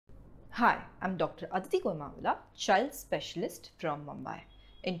Hi, I'm Dr. Aditi Goimamala, child specialist from Mumbai.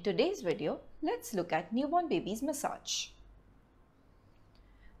 In today's video, let's look at newborn baby's massage.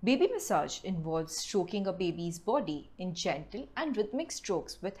 Baby massage involves stroking a baby's body in gentle and rhythmic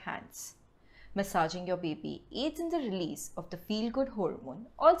strokes with hands. Massaging your baby aids in the release of the feel-good hormone,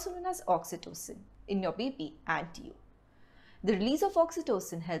 also known as oxytocin, in your baby and you. The release of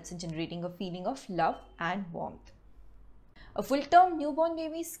oxytocin helps in generating a feeling of love and warmth. A full-term newborn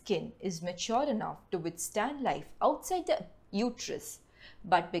baby's skin is mature enough to withstand life outside the uterus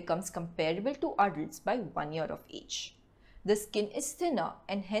but becomes comparable to adults by 1 year of age. The skin is thinner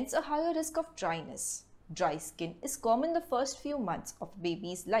and hence a higher risk of dryness. Dry skin is common the first few months of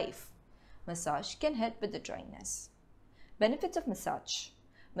baby's life. Massage can help with the dryness. Benefits of massage.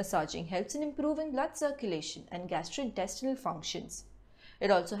 Massaging helps in improving blood circulation and gastrointestinal functions. It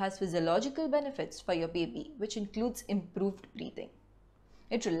also has physiological benefits for your baby, which includes improved breathing.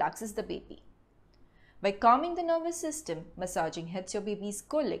 It relaxes the baby. By calming the nervous system, massaging helps your baby's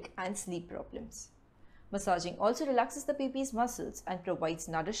colic and sleep problems. Massaging also relaxes the baby's muscles and provides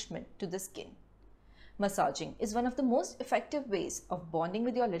nourishment to the skin. Massaging is one of the most effective ways of bonding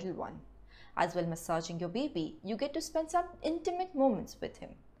with your little one. As while massaging your baby, you get to spend some intimate moments with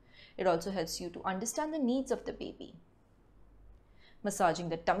him. It also helps you to understand the needs of the baby. Massaging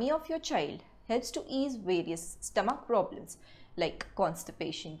the tummy of your child helps to ease various stomach problems like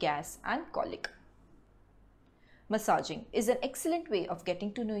constipation, gas, and colic. Massaging is an excellent way of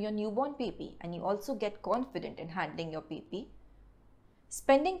getting to know your newborn baby, and you also get confident in handling your baby.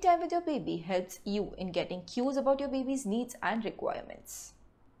 Spending time with your baby helps you in getting cues about your baby's needs and requirements.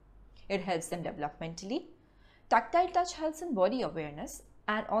 It helps them developmentally. Tactile touch helps in body awareness,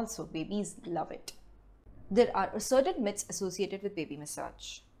 and also babies love it. There are certain myths associated with baby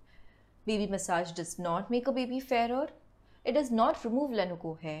massage. Baby massage does not make a baby fairer, it does not remove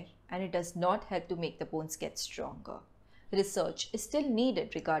Lanugo hair, and it does not help to make the bones get stronger. Research is still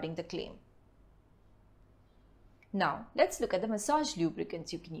needed regarding the claim. Now, let's look at the massage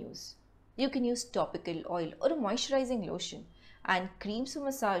lubricants you can use. You can use topical oil or a moisturizing lotion and creams for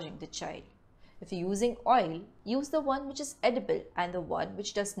massaging the child. If you're using oil, use the one which is edible and the one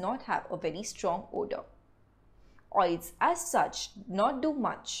which does not have a very strong odor. Oils as such do not do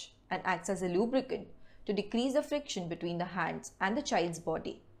much and acts as a lubricant to decrease the friction between the hands and the child's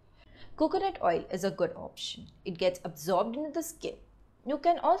body. Coconut oil is a good option. It gets absorbed into the skin. You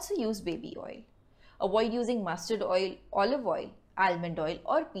can also use baby oil. Avoid using mustard oil, olive oil, almond oil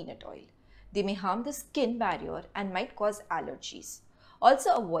or peanut oil. They may harm the skin barrier and might cause allergies.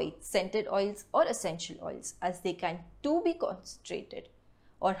 Also avoid scented oils or essential oils as they can too be concentrated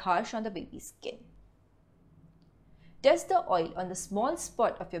or harsh on the baby's skin. Test the oil on the small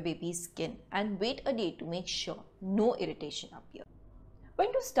spot of your baby's skin and wait a day to make sure no irritation appears.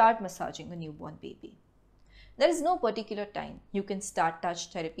 When to start massaging a newborn baby? There is no particular time. You can start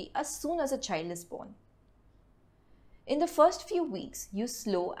touch therapy as soon as a child is born. In the first few weeks, use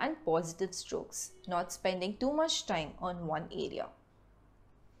slow and positive strokes, not spending too much time on one area.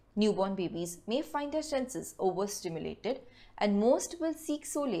 Newborn babies may find their senses overstimulated, and most will seek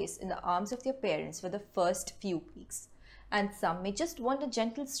solace in the arms of their parents for the first few weeks, and some may just want a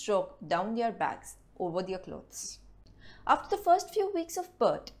gentle stroke down their backs over their clothes. After the first few weeks of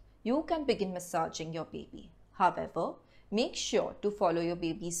birth, you can begin massaging your baby. However, make sure to follow your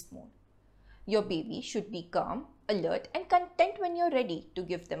baby's mood. Your baby should be calm, alert, and content when you're ready to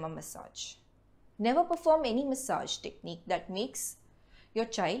give them a massage. Never perform any massage technique that makes your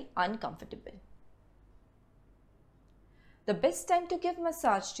child uncomfortable. The best time to give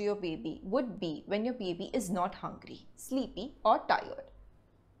massage to your baby would be when your baby is not hungry, sleepy or tired.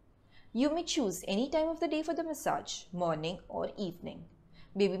 You may choose any time of the day for the massage, morning or evening.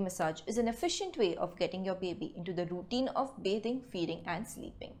 Baby massage is an efficient way of getting your baby into the routine of bathing, feeding and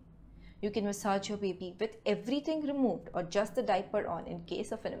sleeping. You can massage your baby with everything removed or just the diaper on in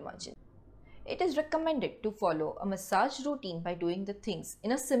case of an emergency. It is recommended to follow a massage routine by doing the things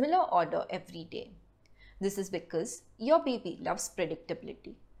in a similar order every day. This is because your baby loves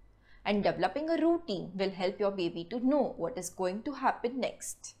predictability, and developing a routine will help your baby to know what is going to happen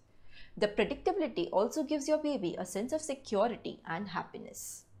next. The predictability also gives your baby a sense of security and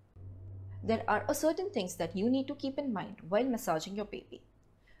happiness. There are certain things that you need to keep in mind while massaging your baby.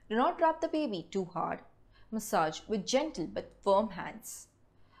 Do not wrap the baby too hard. Massage with gentle but firm hands.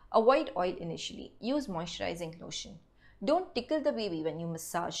 Avoid oil initially. Use moisturizing lotion. Don't tickle the baby when you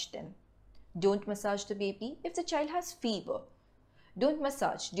massage them. Don't massage the baby if the child has fever. Don't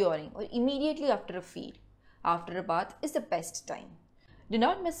massage during or immediately after a feed. After a bath is the best time. Do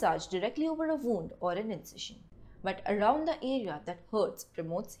not massage directly over a wound or an incision. but around the area that hurts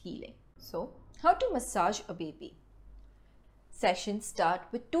promotes healing. So, how to massage a baby? Sessions start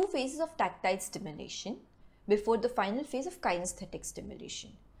with 2 phases of tactile stimulation before the final phase of kinesthetic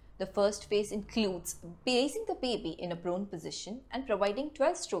stimulation. The first phase includes placing the baby in a prone position and providing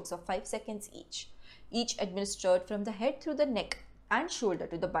 12 strokes of 5 seconds each administered from the head through the neck and shoulder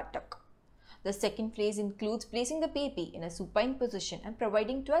to the buttock. The second phase includes placing the baby in a supine position and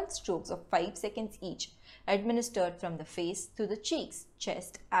providing 12 strokes of 5 seconds each, administered from the face through the cheeks,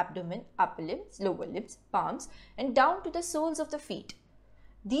 chest, abdomen, upper limbs, lower limbs, palms, and down to the soles of the feet.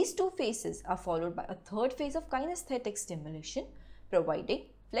 These 2 phases are followed by a third phase of kinesthetic stimulation, providing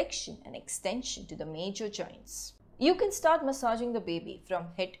flexion and extension to the major joints. You can start massaging the baby from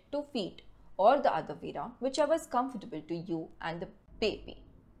head to feet or the other way around, whichever is comfortable to you and the baby.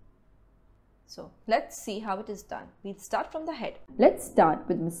 So let's see how it is done. We'll start from the head. Let's start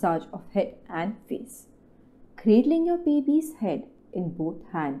with massage of head and face. Cradling your baby's head in both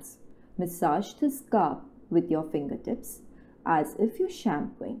hands, massage the scalp with your fingertips as if you're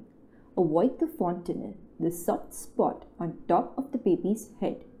shampooing. Avoid the fontanelle, the soft spot on top of the baby's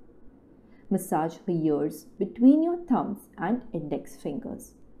head. Massage her ears between your thumbs and index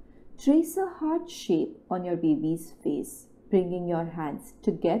fingers. Trace a heart shape on your baby's face, bringing your hands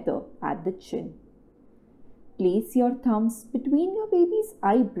together at the chin. Place your thumbs between your baby's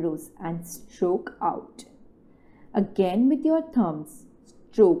eyebrows and stroke out. Again with your thumbs,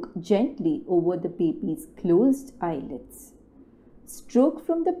 stroke gently over the baby's closed eyelids. Stroke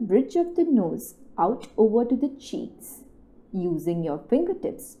from the bridge of the nose out over to the cheeks. Using your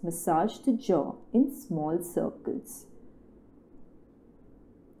fingertips, massage the jaw in small circles.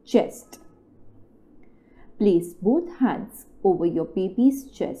 Chest. Place both hands over your baby's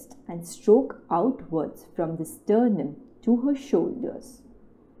chest and stroke outwards from the sternum to her shoulders.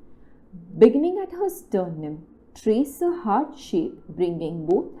 Beginning at her sternum, trace a heart shape, bringing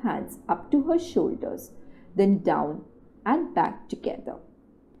both hands up to her shoulders, then down and back together.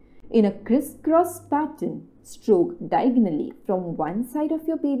 In a crisscross pattern, stroke diagonally from one side of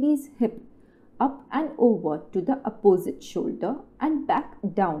your baby's hip up and over to the opposite shoulder and back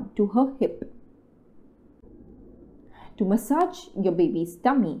down to her hip. To massage your baby's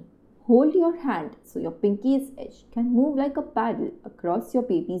tummy, hold your hand so your pinky's edge can move like a paddle across your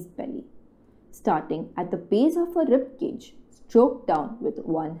baby's belly. Starting at the base of her rib cage, stroke down with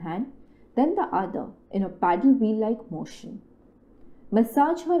one hand, then the other in a paddle wheel-like motion.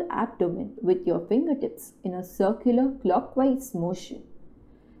 Massage her abdomen with your fingertips in a circular clockwise motion.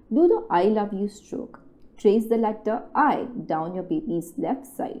 Do the I love you stroke. Trace the letter I down your baby's left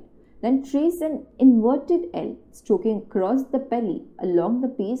side. Then trace an inverted L, stroking across the belly along the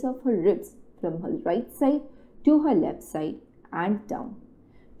base of her ribs from her right side to her left side and down.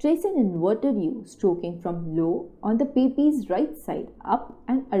 Trace an inverted U, stroking from low on the baby's right side up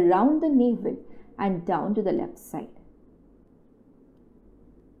and around the navel and down to the left side.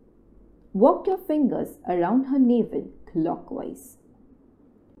 Walk your fingers around her navel clockwise.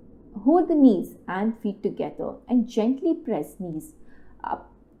 Hold the knees and feet together and gently press knees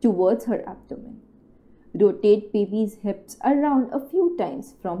up towards her abdomen. Rotate baby's hips around a few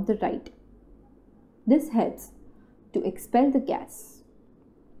times from the right. This helps to expel the gas.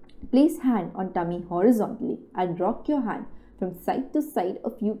 Place hand on tummy horizontally and rock your hand from side to side a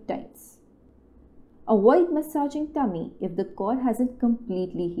few times. Avoid massaging tummy if the cord hasn't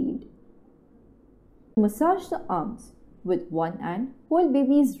completely healed. Massage the arms. With one hand, hold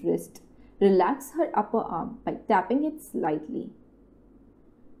baby's wrist. Relax her upper arm by tapping it slightly.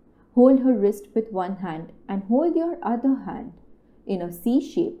 Hold her wrist with one hand and hold your other hand in a C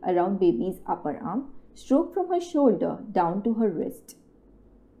shape around baby's upper arm. Stroke from her shoulder down to her wrist.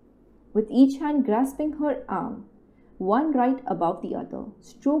 With each hand grasping her arm, one right above the other,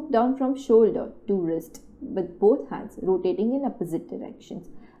 stroke down from shoulder to wrist with both hands rotating in opposite directions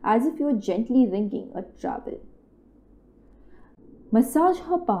as if you are gently ringing a trowel. Massage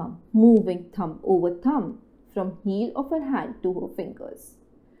her palm, moving thumb over thumb from heel of her hand to her fingers.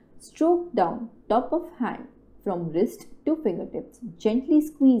 Stroke down top of hand from wrist to fingertips, gently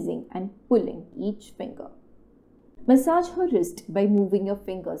squeezing and pulling each finger. Massage her wrist by moving your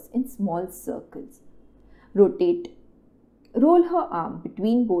fingers in small circles. Roll her arm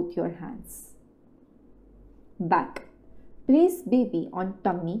between both your hands. Back. Place baby on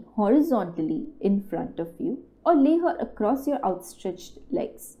tummy horizontally in front of you or lay her across your outstretched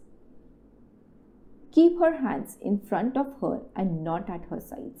legs. Keep her hands in front of her and not at her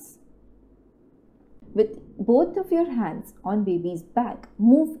sides. With both of your hands on baby's back,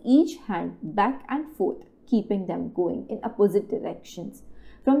 move each hand back and forth, keeping them going in opposite directions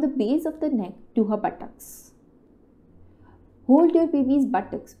from the base of the neck to her buttocks. Hold your baby's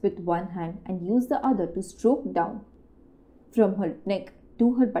buttocks with one hand and use the other to stroke down from her neck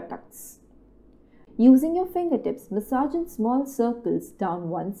to her buttocks. Using your fingertips, massage in small circles down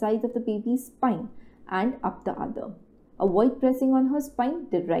one side of the baby's spine and up the other. Avoid pressing on her spine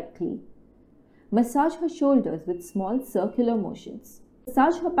directly. Massage her shoulders with small circular motions.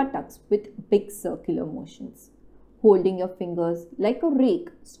 Massage her buttocks with big circular motions. Holding your fingers like a rake,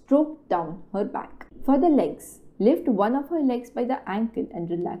 stroke down her back. For the legs, lift one of her legs by the ankle and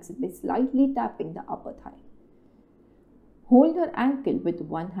relax it by slightly tapping the upper thigh. Hold her ankle with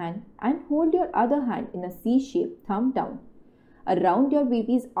one hand and hold your other hand in a C-shape, thumb down, around your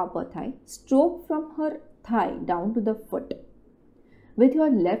baby's upper thigh. Stroke from her thigh down to the foot. With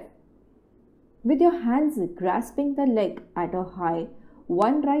your hands grasping the leg at a high,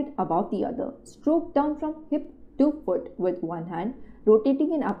 one right above the other. Stroke down from hip to foot with one hand,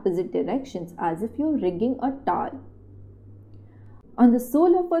 rotating in opposite directions as if you're rigging a towel. On the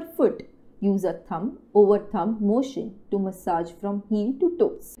sole of her foot, use a thumb over thumb motion to massage from heel to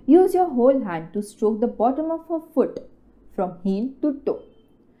toes. Use your whole hand to stroke the bottom of her foot from heel to toe.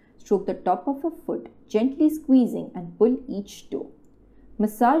 Stroke the top of her foot, gently squeezing and pull each toe.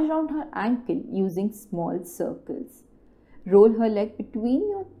 Massage around her ankle using small circles. Roll her leg between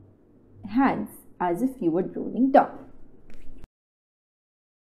your hands as if you were rolling down.